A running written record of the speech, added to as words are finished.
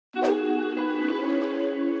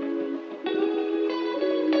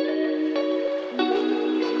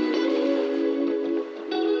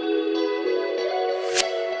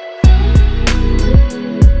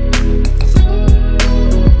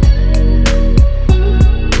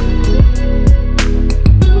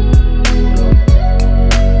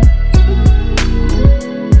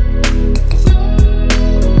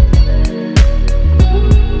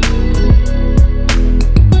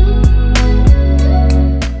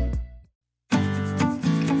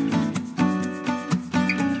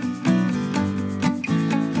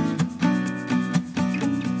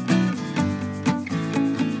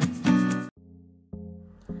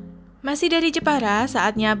Masih dari Jepara,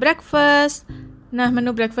 saatnya breakfast. Nah,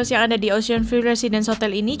 menu breakfast yang ada di Ocean View Residence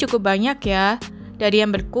Hotel ini cukup banyak ya. Dari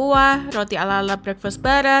yang berkuah, roti ala-ala breakfast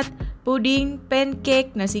barat, puding,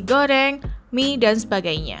 pancake, nasi goreng, mie, dan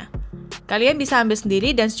sebagainya. Kalian bisa ambil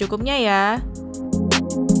sendiri dan secukupnya ya.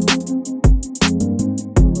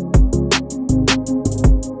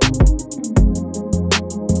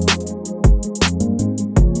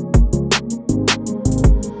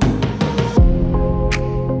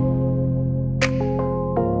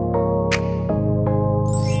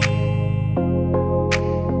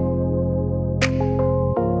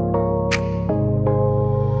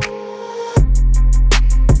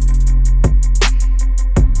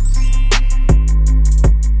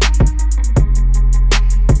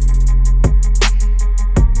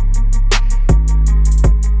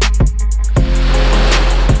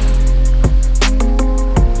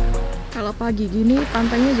 Pagi gini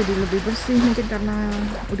pantainya jadi lebih bersih, mungkin karena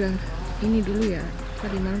udah ini dulu ya,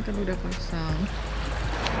 tadi malam kan udah pasang.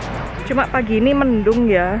 Cuma pagi ini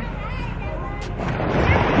mendung ya.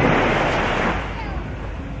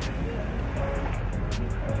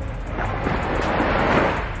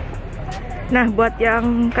 Nah, buat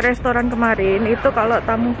yang ke restoran kemarin itu kalau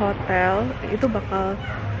tamu hotel itu bakal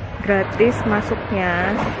gratis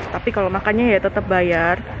masuknya, tapi kalau makannya ya tetap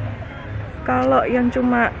bayar. Kalau yang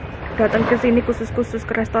cuma datang ke sini khusus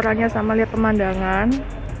ke restorannya sama lihat pemandangan,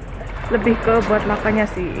 lebih ke buat makannya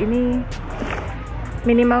sih. Ini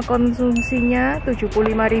minimal konsumsinya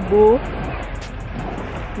 75.000.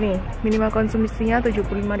 Nih, minimal konsumsinya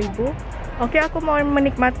 75.000. Oke, aku mau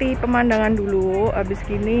menikmati pemandangan dulu. Habis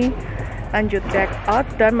gini lanjut check out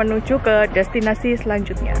dan menuju ke destinasi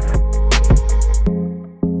selanjutnya.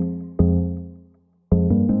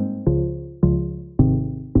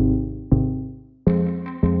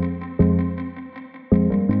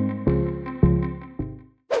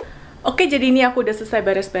 Oke, jadi ini aku udah selesai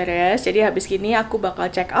beres-beres. Jadi habis gini aku bakal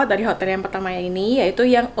check out dari hotel yang pertama ini, yaitu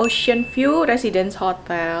yang Ocean View Residence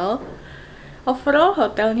Hotel. Overall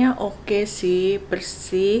hotelnya oke sih,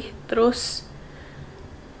 bersih, terus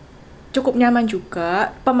cukup nyaman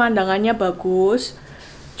juga, pemandangannya bagus.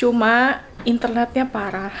 Cuma internetnya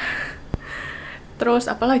parah. Terus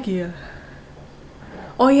apa lagi ya?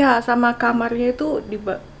 Oh ya, sama kamarnya itu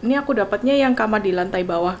ini aku dapatnya yang kamar di lantai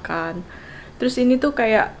bawah kan. Terus ini tuh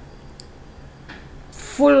kayak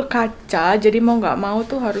full kaca, jadi mau nggak mau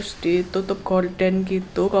tuh harus ditutup gorden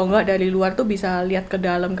gitu. Kalau nggak dari luar tuh bisa lihat ke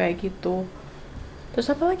dalam kayak gitu.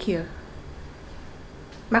 Terus apa lagi ya?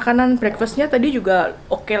 Makanan breakfastnya tadi juga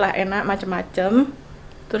oke lah, enak, macem-macem.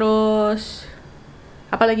 Terus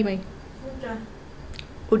apa lagi, Mai?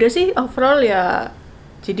 Udah sih overall ya.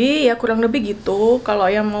 Jadi ya kurang lebih gitu. Kalau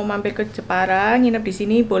yang mau mampir ke Jepara, nginep di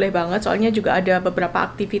sini boleh banget. Soalnya juga ada beberapa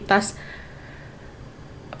aktivitas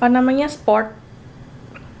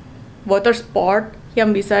water sport yang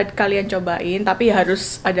bisa kalian cobain, tapi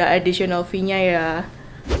harus ada additional fee-nya ya.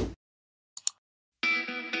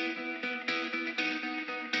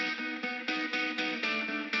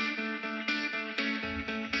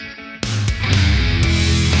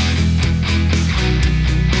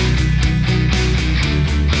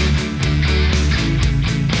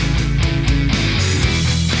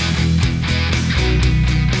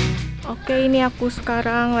 Oke, ini aku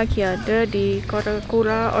sekarang lagi ada di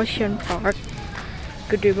Kura-Kura Ocean Park.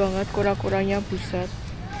 Gede banget kura-kuranya, buset.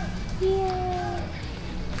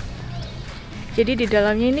 Jadi di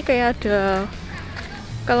dalamnya ini kayak ada,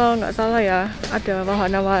 kalau nggak salah ya, ada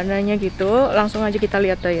wahana-wahananya gitu. Langsung aja kita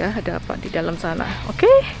lihat deh ya, ada apa di dalam sana. Oke?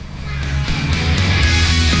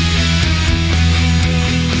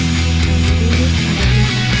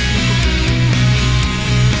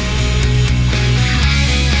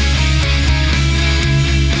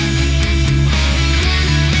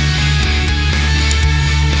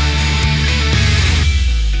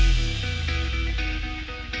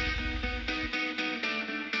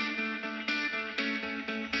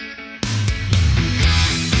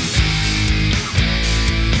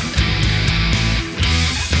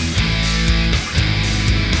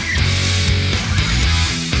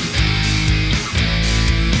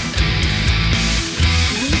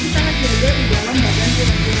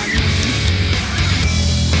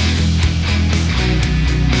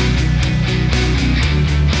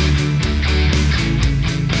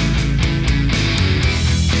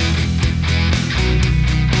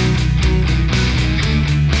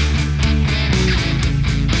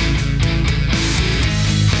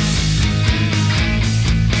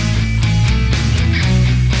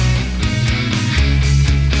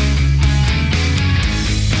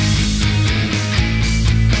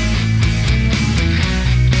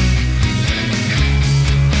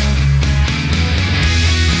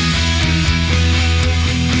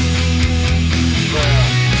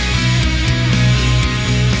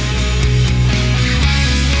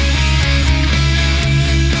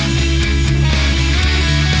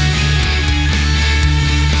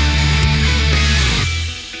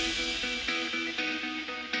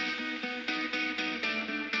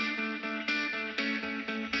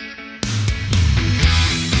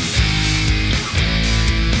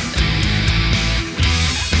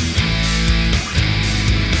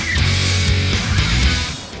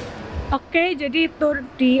 Oke, jadi tour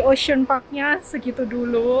di Ocean Park-nya segitu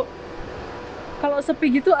dulu. Kalau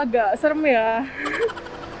sepi gitu agak serem ya.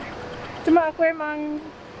 Cuma aku emang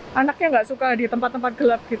anaknya nggak suka di tempat-tempat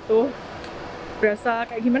gelap gitu. Berasa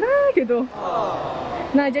kayak gimana gitu.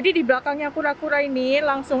 Nah, jadi di belakangnya Kura-Kura ini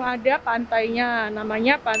langsung ada pantainya.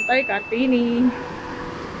 Namanya Pantai Kartini.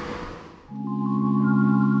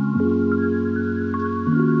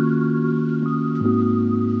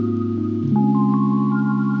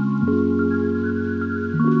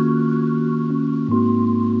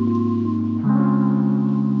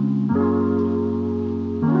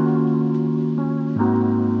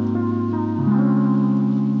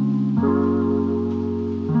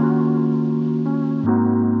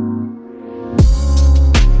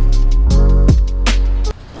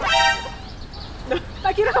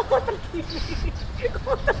 Kira muter gini,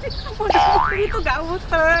 muter itu gak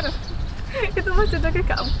muter, itu maksudnya kayak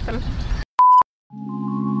gak muter.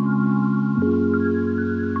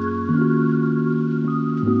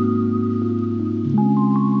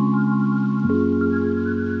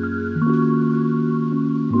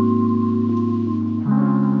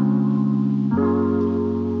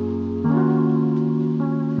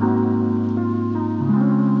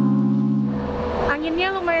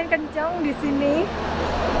 Anginnya lumayan kencang di sini.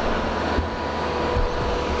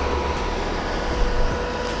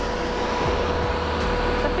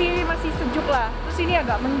 Masih sejuk lah, terus ini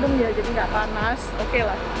agak mendung ya, jadi nggak panas. Oke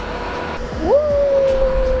lah.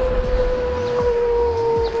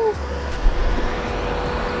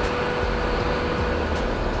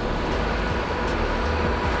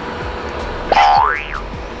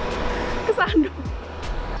 Kesandung.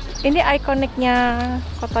 Ini ikoniknya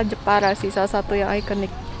kota Jepara sih, salah satu yang ikonik.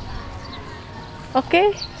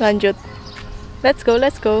 Oke, lanjut. Let's go,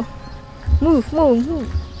 let's go. Move, move, move.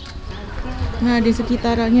 Nah, di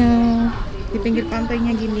sekitarannya, di pinggir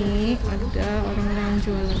pantainya gini, ada orang-orang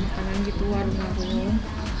jualan makanan gitu, warung-warung.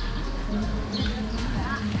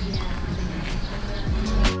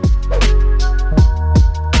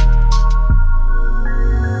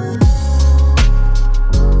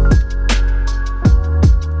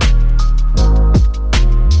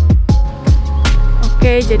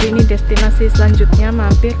 Oke, jadi ini destinasi selanjutnya,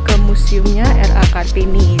 mampir ke museumnya RA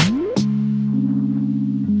Kartini.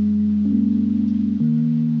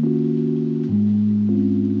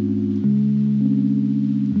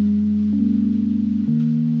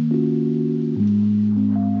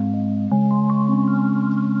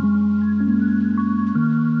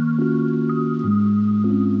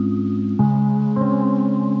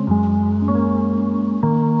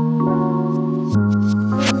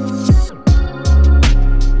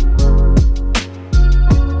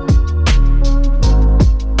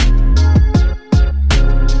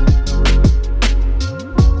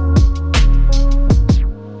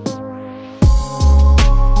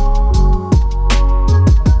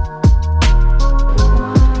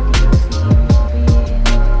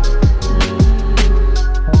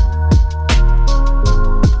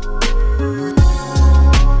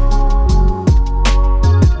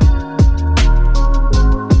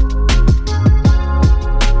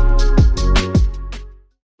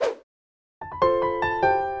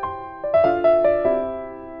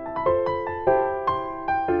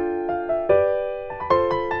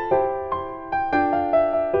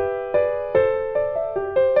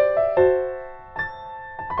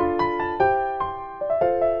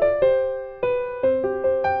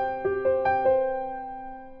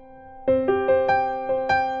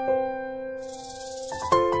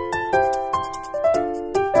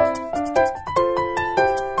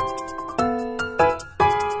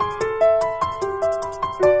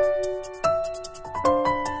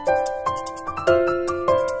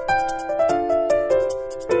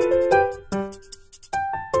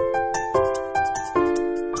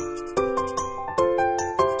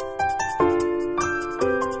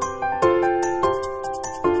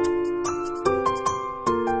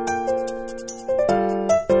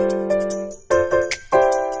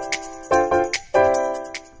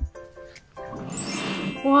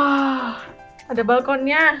 Ada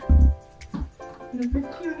balkonnya.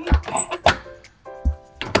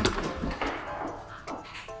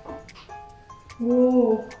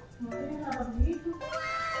 Wow.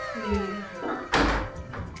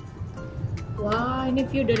 Wah, ini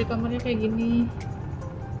view dari kamarnya kayak gini.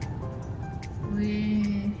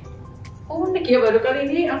 Wih. Unik ya, baru kali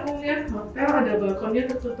ini aku lihat hotel ada balkonnya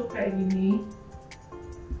tertutup kayak gini.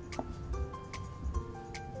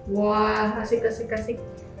 Wah, asik.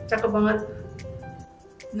 Cakep banget.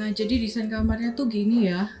 Nah, jadi desain kamarnya tuh gini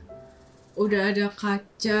ya. Udah ada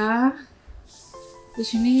kaca. Di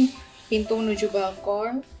sini pintu menuju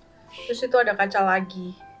balkon. Terus itu ada kaca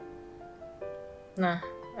lagi. Nah,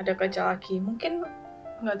 ada kaca lagi. Mungkin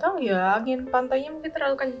nggak tahu ya, angin pantainya mungkin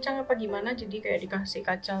terlalu kencang apa gimana, jadi kayak dikasih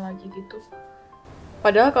kaca lagi gitu.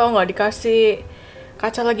 Padahal kalau nggak dikasih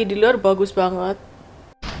kaca lagi di luar bagus banget.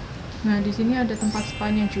 Nah, di sini ada tempat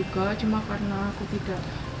spa-nya juga, cuma karena aku tidak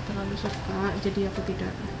terlalu suka, jadi aku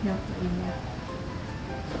tidak nyobainnya.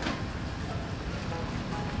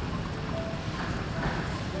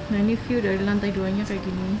 Nah, ini view dari lantai 2-nya kayak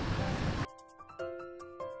gini.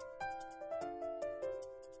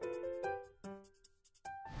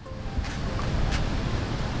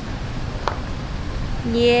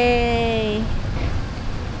 Yeay.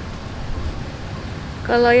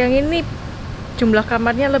 Kalau yang ini jumlah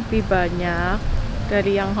kamarnya lebih banyak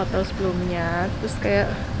dari yang hotel sebelumnya, terus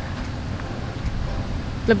kayak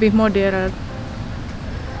lebih modern.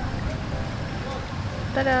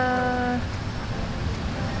 Tada.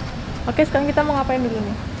 Oke, sekarang kita mau ngapain dulu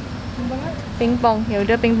nih? Pingpong. Ya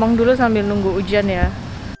udah pingpong dulu sambil nunggu hujan ya.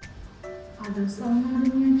 Ada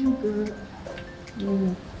saunanya juga.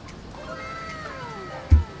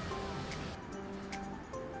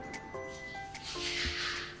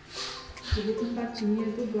 Jadi tempat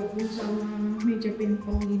Kadjine itu gabung sama meja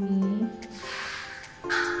pingpong ini.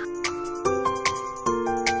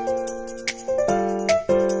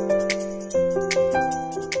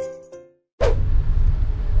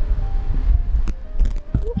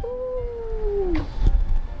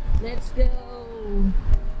 Let's go.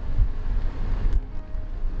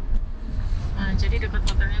 Nah, jadi dekat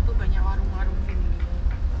hotelnya tuh banyak warung-warung gini.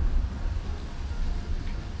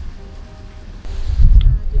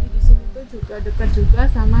 Juga dekat juga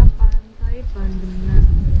sama Pantai Bandengan.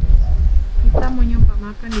 Kita mau nyoba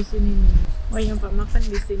makan di sini nih. Mau nyoba makan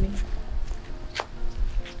di sini.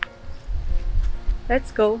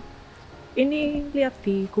 Let's go. Ini lihat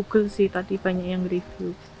di Google sih tadi banyak yang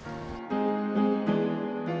review.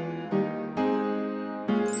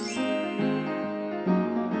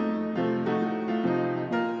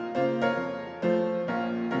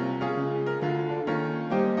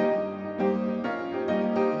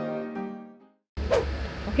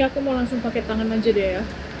 Oke, aku mau langsung pakai tangan aja deh ya.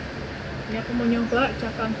 Ini aku mau nyoba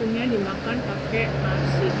cak kangkungnya dimakan pakai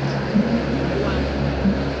nasi. Wah.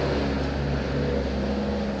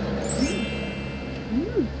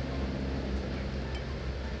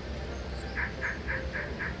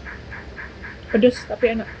 Pedes tapi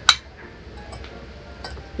enak.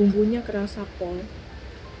 Bumbunya kerasa pol.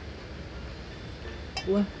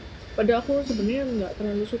 Wah, padahal aku sebenarnya nggak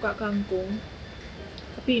terlalu suka kangkung,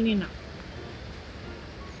 tapi ini enak.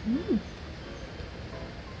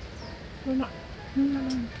 Enak.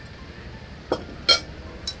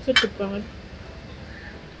 Sedap banget.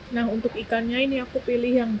 Nah, untuk ikannya ini aku pilih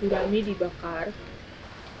yang gurami dibakar.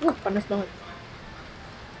 Wah, panas banget.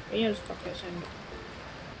 Kayaknya harus pakai sendok.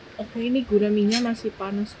 Oke, ini guraminya masih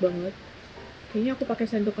panas banget. Kayaknya aku pakai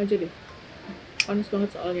sendok aja deh. Panas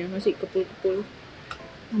banget soalnya, masih kepul-kepul.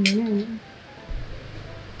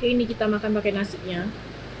 Oke, ini kita makan pakai nasinya.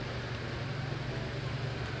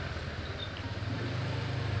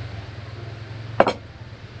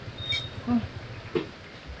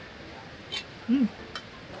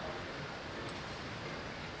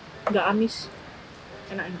 Nggak amis,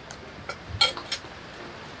 enak-enak.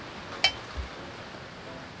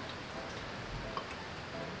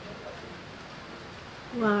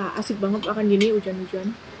 Wah, asik banget makan gini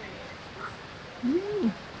hujan-hujan.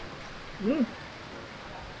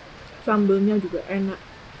 Sambelnya juga enak.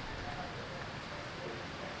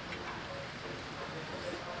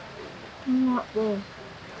 Enak loh.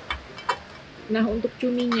 Nah, untuk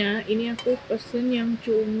cuminya ini aku pesen yang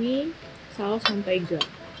cumi saus mentega.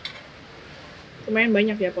 Lumayan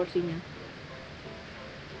banyak ya porsinya.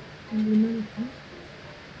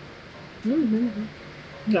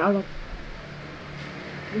 Nggak alot.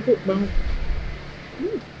 Empuk banget.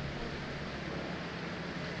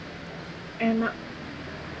 Enak.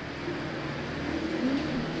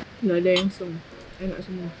 Nggak ada yang sem. Enak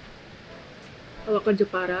semua. Kalau ke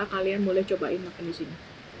Jepara, kalian boleh cobain makan di sini.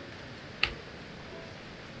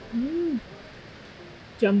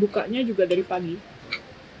 Jam bukanya juga dari pagi.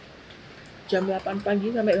 Jam 8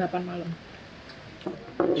 pagi sampai 8 malam.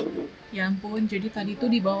 Ya ampun, jadi tadi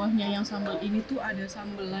tuh di bawahnya yang sambal ini tuh ada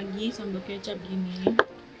sambal lagi, sambal kecap gini.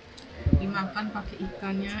 Dimakan pakai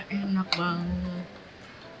ikannya, enak banget.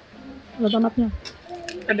 Ada tomatnya?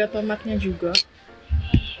 Ada tomatnya juga.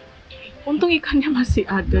 Untung ikannya masih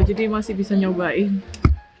ada, jadi masih bisa nyobain.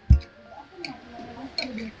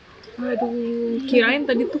 Aduh, kirain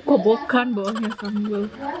tadi tuh kobokan bawahnya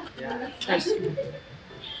sambal.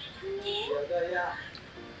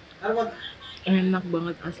 Enak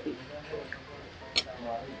banget asli.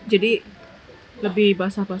 Jadi lebih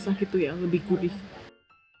basah-basah gitu ya, lebih gurih.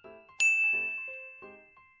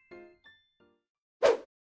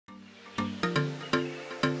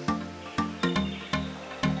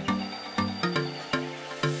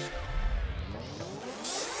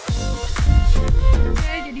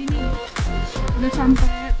 Oke, jadi ini udah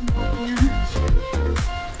sampai tempatnya.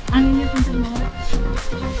 Anginnya kenceng banget.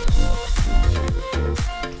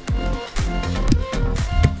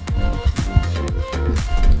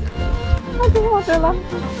 Aduh, ada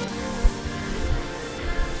lampu.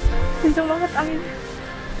 Kenceng banget anginnya.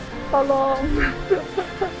 Tolong.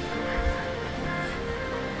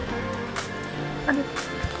 Aduh.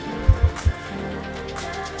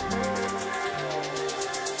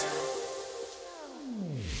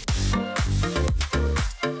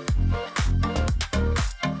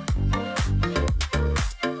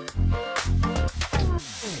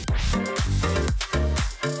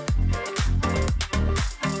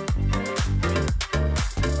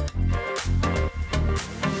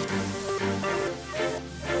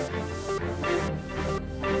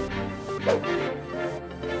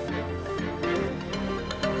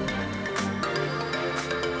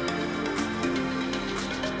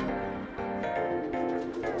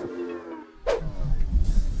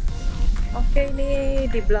 Oke,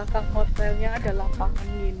 ini di belakang hotelnya ada lapangan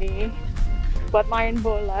gini buat main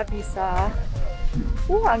bola bisa.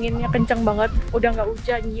 Anginnya kenceng banget, udah nggak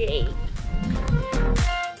hujan, yeay.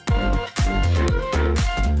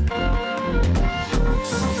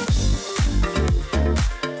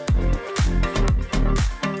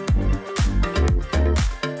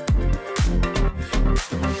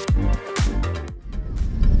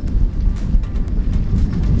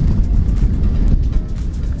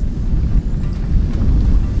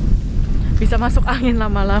 Bisa masuk angin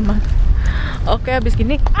lama-lama. Oke, habis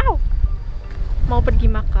gini, mau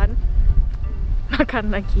pergi makan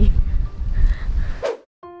lagi.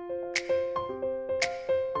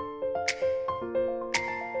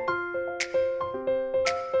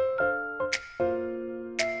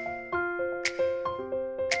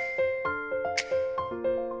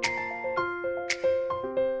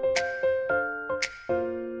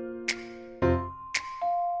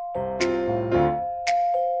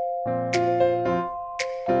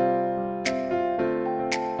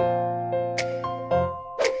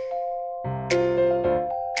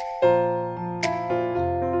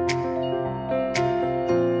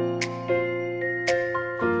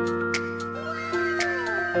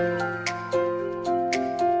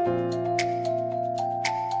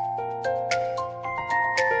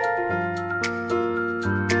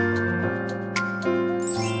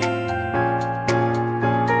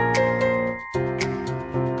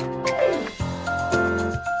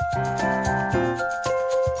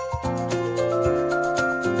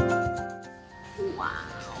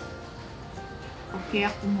 Oke,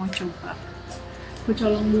 aku mau coba. Aku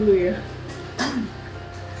colong dulu ya.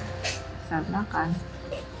 Sana kan.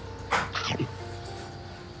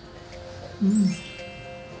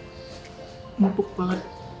 Empuk banget.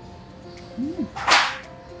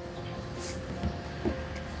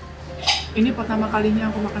 Ini pertama kalinya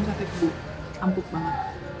aku makan sate kerbau. Empuk banget.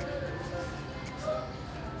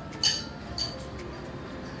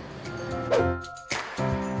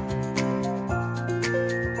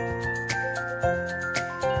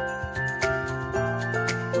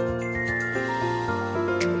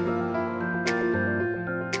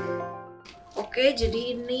 Oke,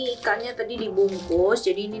 jadi ini ikannya tadi dibungkus.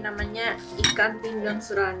 Jadi ini namanya ikan pinggang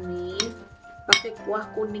serani, pakai kuah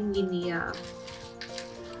kuning gini ya.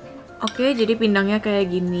 Oke, jadi pindangnya kayak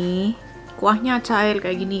gini, kuahnya cair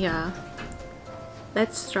kayak gini ya.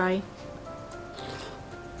 Let's try.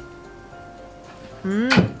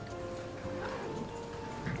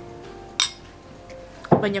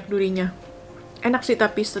 Banyak durinya. Enak sih,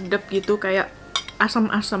 tapi sedap gitu, kayak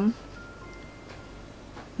asam-asam.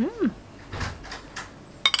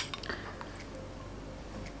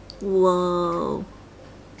 Wow.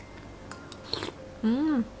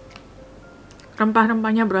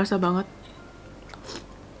 Rempah-rempahnya berasa banget.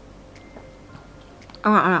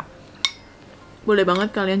 Enak. Boleh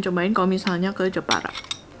banget kalian cobain kalau misalnya ke Jepara.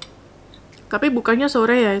 Tapi bukannya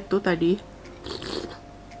sore ya itu tadi.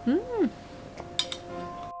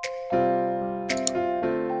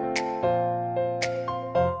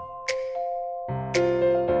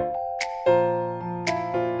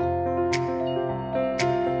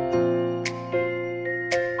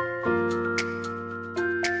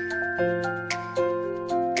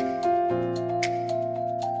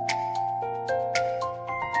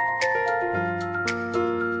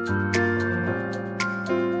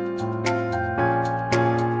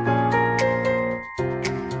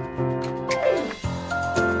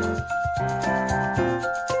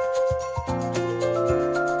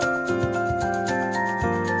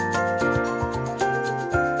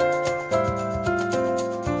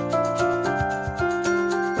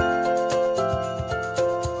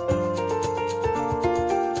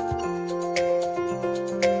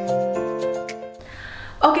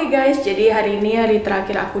 guys, jadi hari ini hari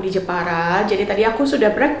terakhir aku di Jepara. Jadi tadi aku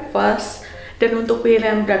sudah breakfast, dan untuk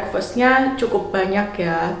pilihan breakfastnya cukup banyak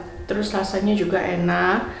ya. Terus rasanya juga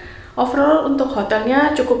enak. Overall untuk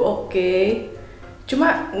hotelnya cukup oke.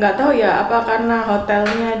 Cuma nggak tahu ya, apa karena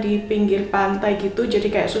hotelnya di pinggir pantai gitu,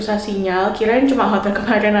 jadi kayak susah sinyal. Kirain cuma hotel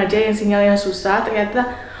kemarin aja yang sinyalnya susah,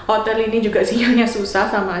 ternyata hotel ini juga sinyalnya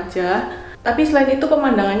susah, sama aja. Tapi selain itu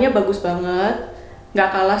pemandangannya bagus banget, nggak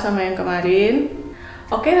kalah sama yang kemarin.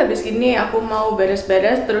 Oke, habis ini aku mau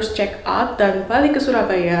beres-beres terus check out dan balik ke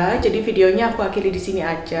Surabaya. Jadi videonya aku akhiri di sini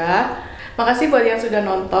aja. Makasih buat yang sudah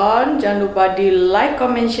nonton. Jangan lupa di like,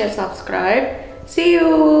 comment, share, subscribe. See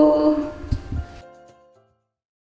you.